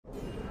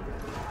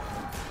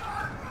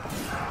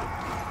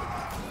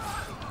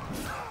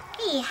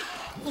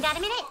You got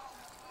a minute?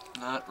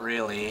 Not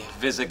really.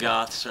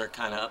 Visigoths are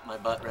kind of up my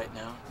butt right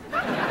now.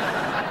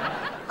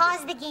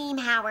 Pause the game,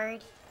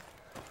 Howard.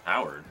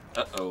 Howard?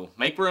 Uh-oh.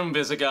 Make room,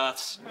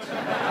 Visigoths.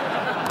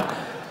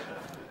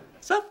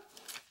 What's up?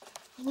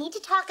 We need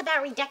to talk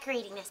about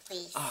redecorating this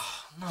place.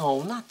 Oh,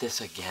 no, not this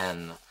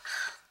again.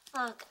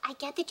 Look, I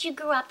get that you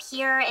grew up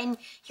here and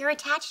you're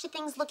attached to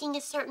things looking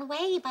a certain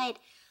way, but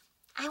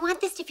I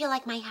want this to feel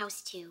like my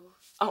house, too.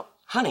 Oh,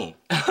 honey,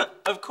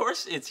 of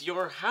course it's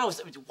your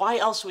house. Why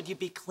else would you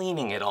be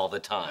cleaning it all the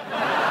time?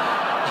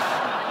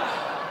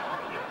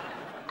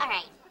 All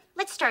right,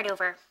 let's start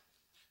over.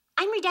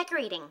 I'm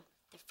redecorating.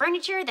 The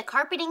furniture, the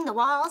carpeting, the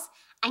walls.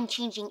 I'm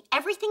changing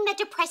everything that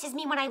depresses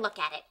me when I look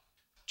at it.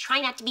 Try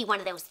not to be one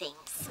of those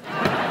things.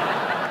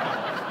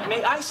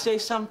 May I say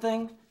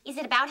something? Is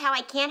it about how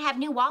I can't have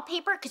new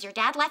wallpaper because your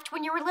dad left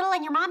when you were little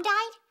and your mom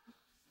died?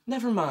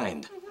 Never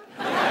mind.